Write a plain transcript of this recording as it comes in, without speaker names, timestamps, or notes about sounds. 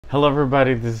Hello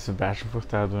everybody, this is Sebastian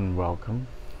Furtado and welcome.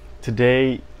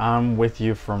 Today I'm with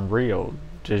you from Rio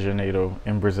de Janeiro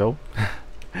in Brazil.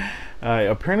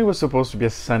 Apparently it was supposed to be a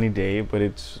sunny day, but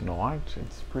it's not.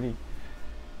 It's pretty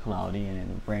cloudy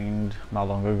and it rained not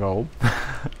long ago.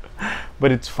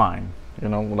 But it's fine,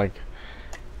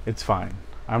 it's fine.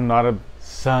 I'm not a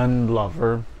sun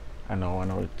lover. I know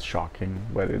it's shocking,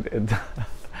 but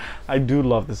I do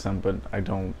love the sun, but I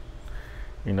don't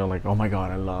oh my god,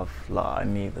 I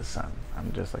need the sun.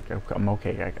 I'm just like, I'm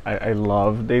okay. I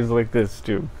love days like this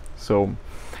too. So,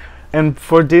 and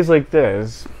for days like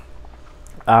this,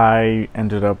 I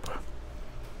ended up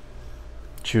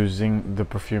choosing the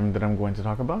perfume that I'm going to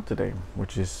talk about today,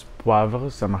 which is Poivre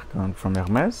Samarcande from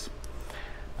Hermes.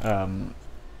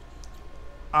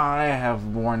 I have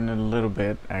worn a little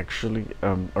bit actually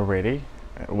already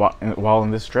while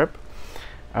on this trip.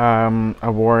 I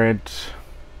wore it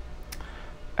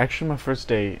actually my first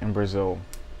day in Brazil.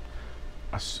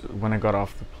 When I got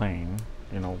off the plane,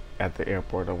 at the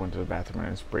airport, I went to the bathroom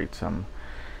and I sprayed some,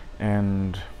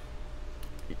 and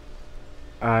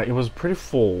it was pretty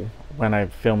full when I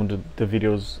filmed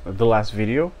the last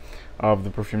video of the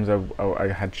perfumes I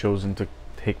had chosen to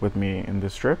take with me in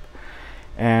this trip,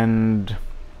 and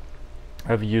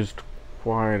I've used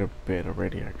quite a bit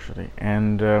already actually,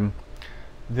 and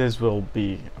this will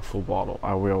be a full bottle.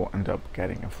 I will end up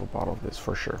getting a full bottle of this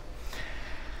for sure.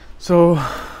 So,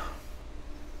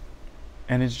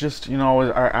 and it's just,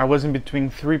 I was in between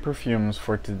three perfumes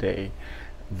for today.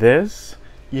 This,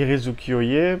 Iris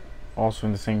Ukiyoye, also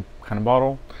in the same kind of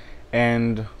bottle,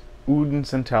 and Oud and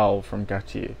Santal from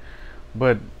Cartier.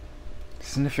 But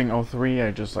sniffing all three,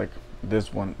 I just like,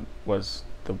 this one was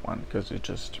the one, because it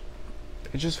just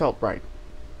felt right.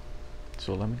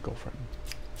 So let me go for it.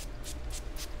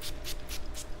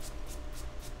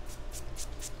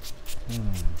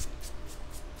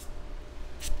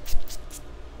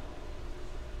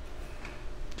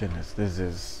 Goodness, this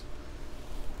is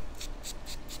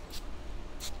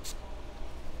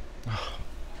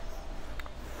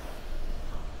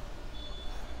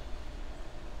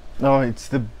oh, it's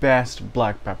the best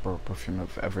black pepper perfume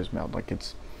I've ever smelled. Like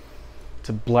it's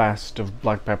a blast of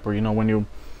black pepper. When you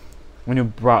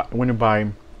buy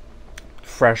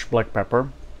fresh black pepper,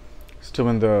 still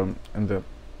in the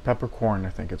peppercorn, I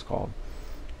think it's called,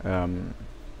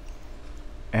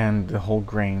 and the whole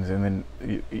grains, and then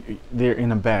they're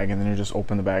in a bag, and then you just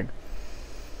open the bag,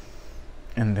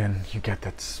 and then you get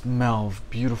that smell of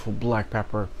beautiful black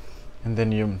pepper, and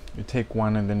then you take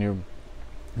one, and then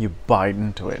you bite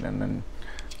into it, and then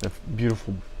the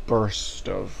beautiful burst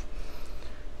of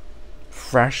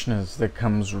freshness that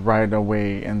comes right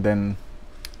away, and then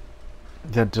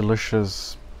that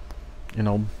delicious, I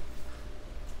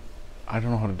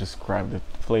don't know how to describe the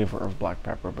flavor of black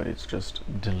pepper, but it's just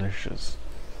delicious.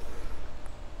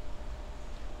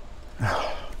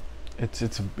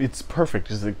 It's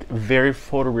perfect. It's like very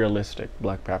photorealistic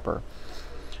black pepper,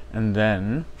 and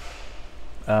then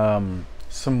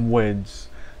some woods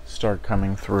start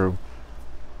coming through,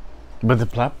 but the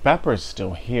black pepper is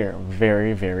still here,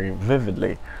 very, very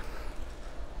vividly.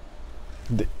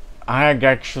 I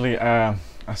actually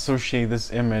associate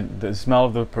this image, the smell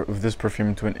of this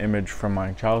perfume, to an image from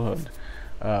my childhood,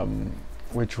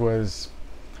 which was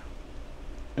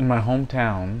in my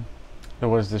hometown. There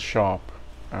was this shop,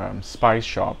 spice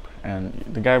shop, and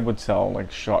the guy would sell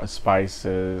like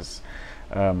spices,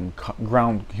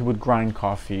 he would grind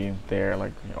coffee there,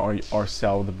 like, or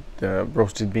sell the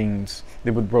roasted beans. They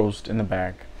would roast in the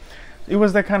back. It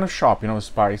was that kind of shop,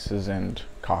 spices and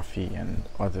coffee and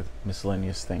other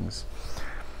miscellaneous things.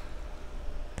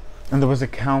 And there was a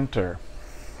counter,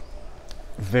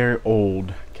 very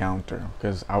old counter,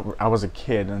 because I was a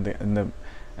kid, and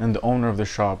the owner of the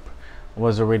shop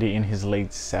was already in his late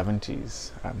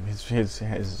 70s.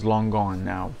 He's long gone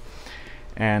now,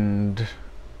 and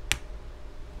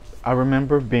I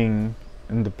remember being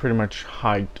in the pretty much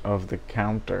height of the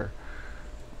counter,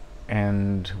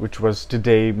 and which was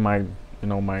today my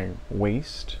my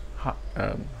waist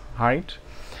height,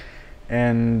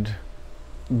 and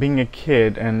being a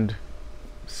kid, and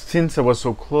since I was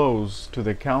so close to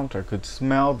the counter, I could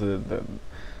smell the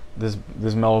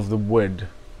smell of the wood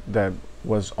that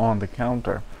was on the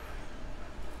counter,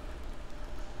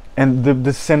 and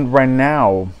the scent right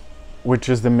now, which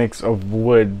is the mix of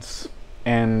woods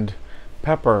and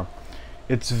pepper.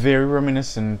 It's very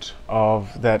reminiscent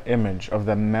of that image, of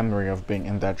that memory of being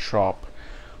in that shop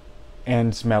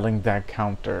and smelling that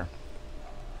counter,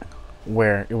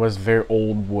 where it was very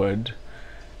old wood,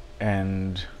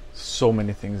 and so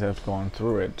many things that have gone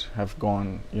through it have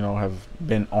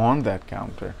been on that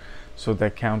counter. so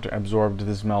that counter absorbed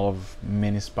the smell of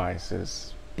many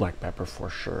spices, black pepper for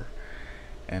sure,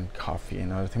 and coffee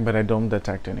and other thing, but I don't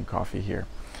detect any coffee here.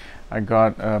 I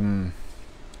got Hermès'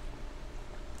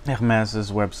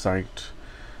 website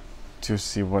to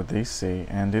see what they say,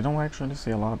 and they don't actually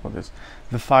say a lot about this.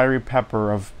 The fiery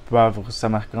pepper of Poivre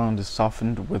Samarcande is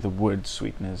softened with a wood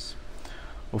sweetness.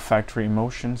 Olfactory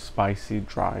emotion, spicy,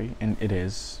 dry, and it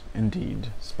is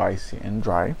indeed spicy and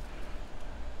dry.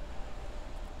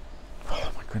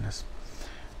 Oh my goodness.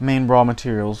 Main raw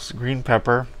materials: green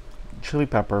pepper, chili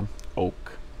pepper,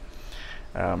 oak.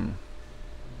 Do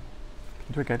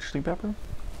I get chili pepper?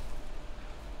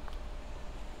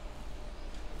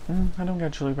 I don't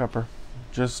get chili pepper.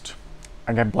 Just,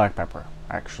 I get black pepper,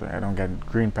 actually. I don't get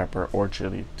green pepper or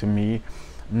chili. To me,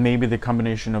 maybe the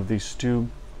combination of these two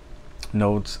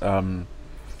notes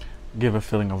give a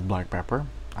feeling of black pepper.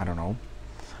 I don't know.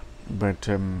 But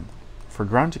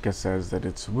Fragrantica says that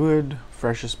it's wood,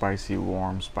 fresh, spicy,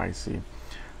 warm, spicy,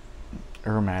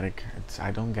 aromatic.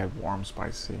 I don't get warm,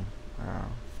 spicy.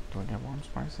 Do I get warm,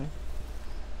 spicy?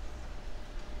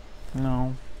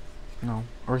 No. No.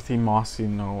 Earthy, mossy.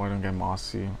 No, I don't get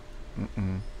mossy.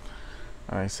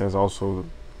 It says also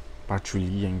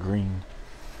patchouli and green.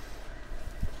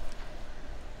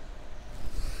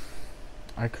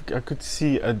 I could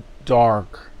see a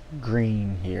dark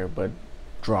green here, but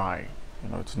dry. You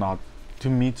know, it's not. To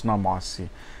me, it's not mossy,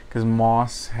 because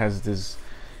moss has this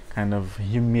kind of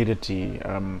humidity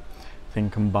thing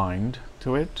combined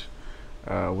to it,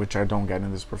 which I don't get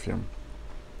in this perfume.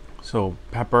 So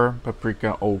pepper,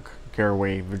 paprika, oak,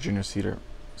 caraway, Virginia cedar,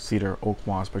 oak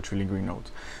moss, patchouli, green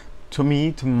notes. To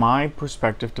me, to my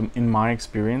perspective, in my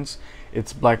experience,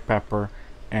 it's black pepper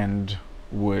and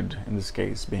wood, in this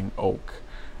case being oak.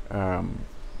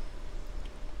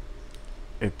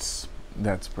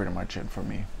 That's pretty much it for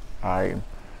me.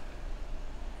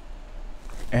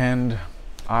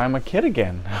 I'm a kid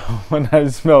again when I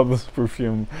smell this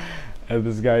perfume at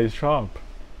this guy's shop.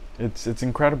 It's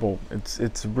incredible.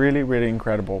 It's really, really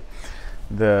incredible.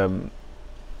 The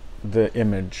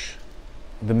image,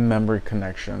 the memory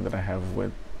connection that I have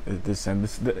with this, and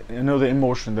the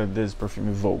emotion that this perfume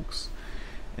evokes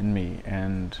in me.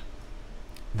 And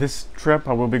this trip,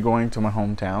 I will be going to my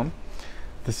hometown.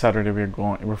 This Saturday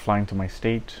we're flying to my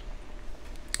state,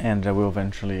 and I will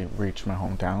eventually reach my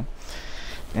hometown.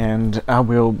 And I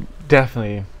will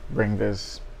definitely bring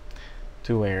this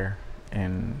to wear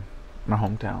in my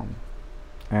hometown,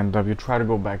 and I will try to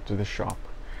go back to the shop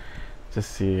to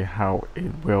see how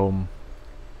it will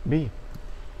be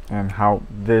and how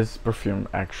this perfume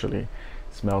actually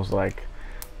smells like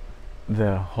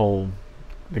the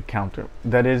counter.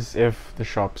 That is, if the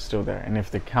shop's still there, and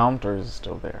if the counter is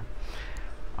still there.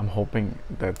 I'm hoping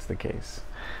that's the case,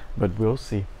 but we'll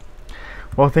see.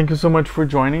 Well, thank you so much for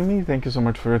joining me. Thank you so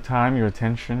much for your time, your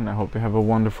attention. I hope you have a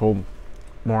wonderful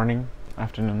morning,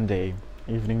 afternoon, day,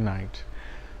 evening, night,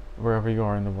 wherever you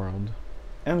are in the world.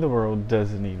 And the world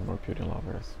does need more beauty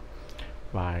lovers.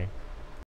 Bye.